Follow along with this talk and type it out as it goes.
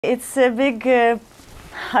It's a big,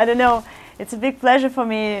 I don't know, it's a big pleasure for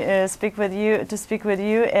me to speak with you.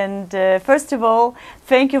 And first of all,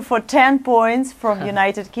 thank you for 10 points from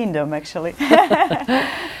United Kingdom, actually.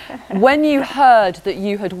 When you heard that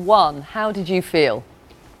you had won, how did you feel?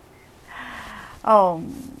 Oh,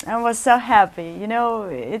 I was so happy. You know,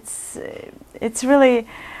 it's really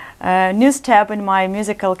a new step in my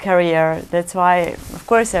musical career. That's why, of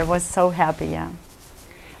course, I was so happy, yeah.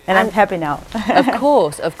 And I'm happy now. Of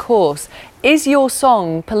course, of course. Is your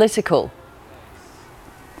song political?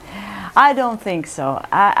 I don't think so.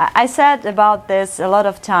 I said about this a lot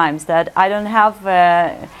of times that I don't have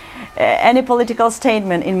any political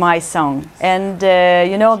statement in my song. And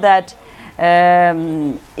you know that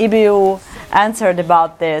EBU answered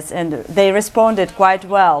about this, and they responded quite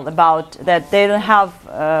well about that. They don't have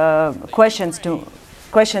questions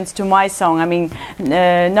to my song. I mean,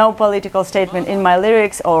 no political statement in my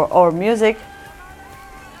lyrics or music.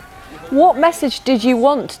 What message did you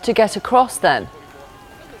want to get across then?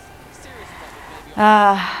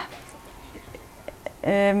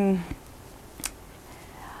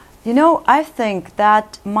 You know, I think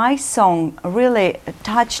that my song really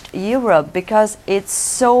touched Europe because it's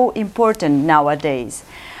so important nowadays.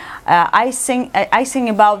 I sing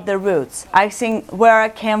about the roots. I sing where I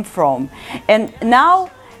came from, and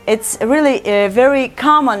now it's really a very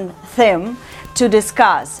common theme to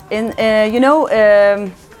discuss. And you know,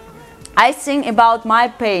 I sing about my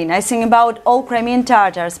pain. I sing about all Crimean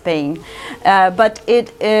Tatars' pain. But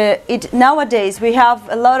nowadays we have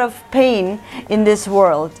a lot of pain in this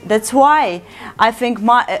world. That's why I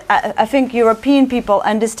think European people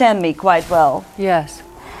understand me quite well. Yes.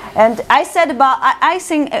 And I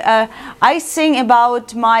sing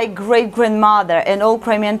about my great-grandmother and all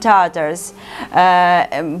Crimean Tatars,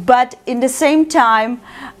 but in the same time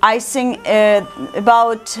I sing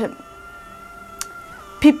about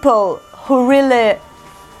people who really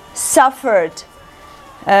suffered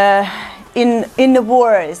in the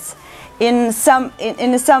wars, in some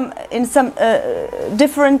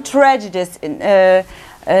different tragedies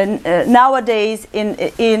nowadays and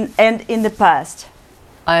in the past.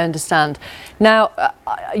 I understand. Now,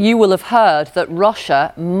 you will have heard that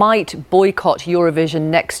Russia might boycott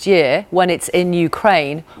Eurovision next year when it's in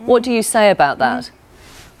Ukraine. What do you say about that?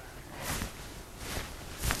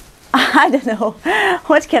 I don't know.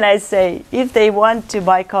 What can I say? If they want to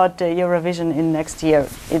boycott Eurovision in next year,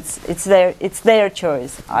 it's their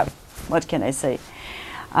choice. What can I say?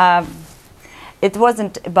 It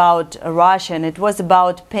wasn't about Russia, and it was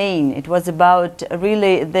about pain. It was about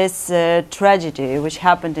really this tragedy which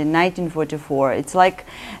happened in 1944. It's like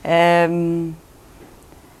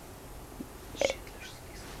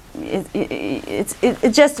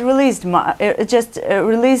it just released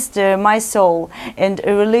my soul, and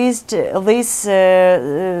released this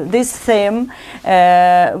theme,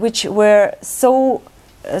 which were so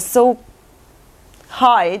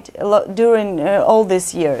hide during all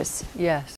these years. Yes.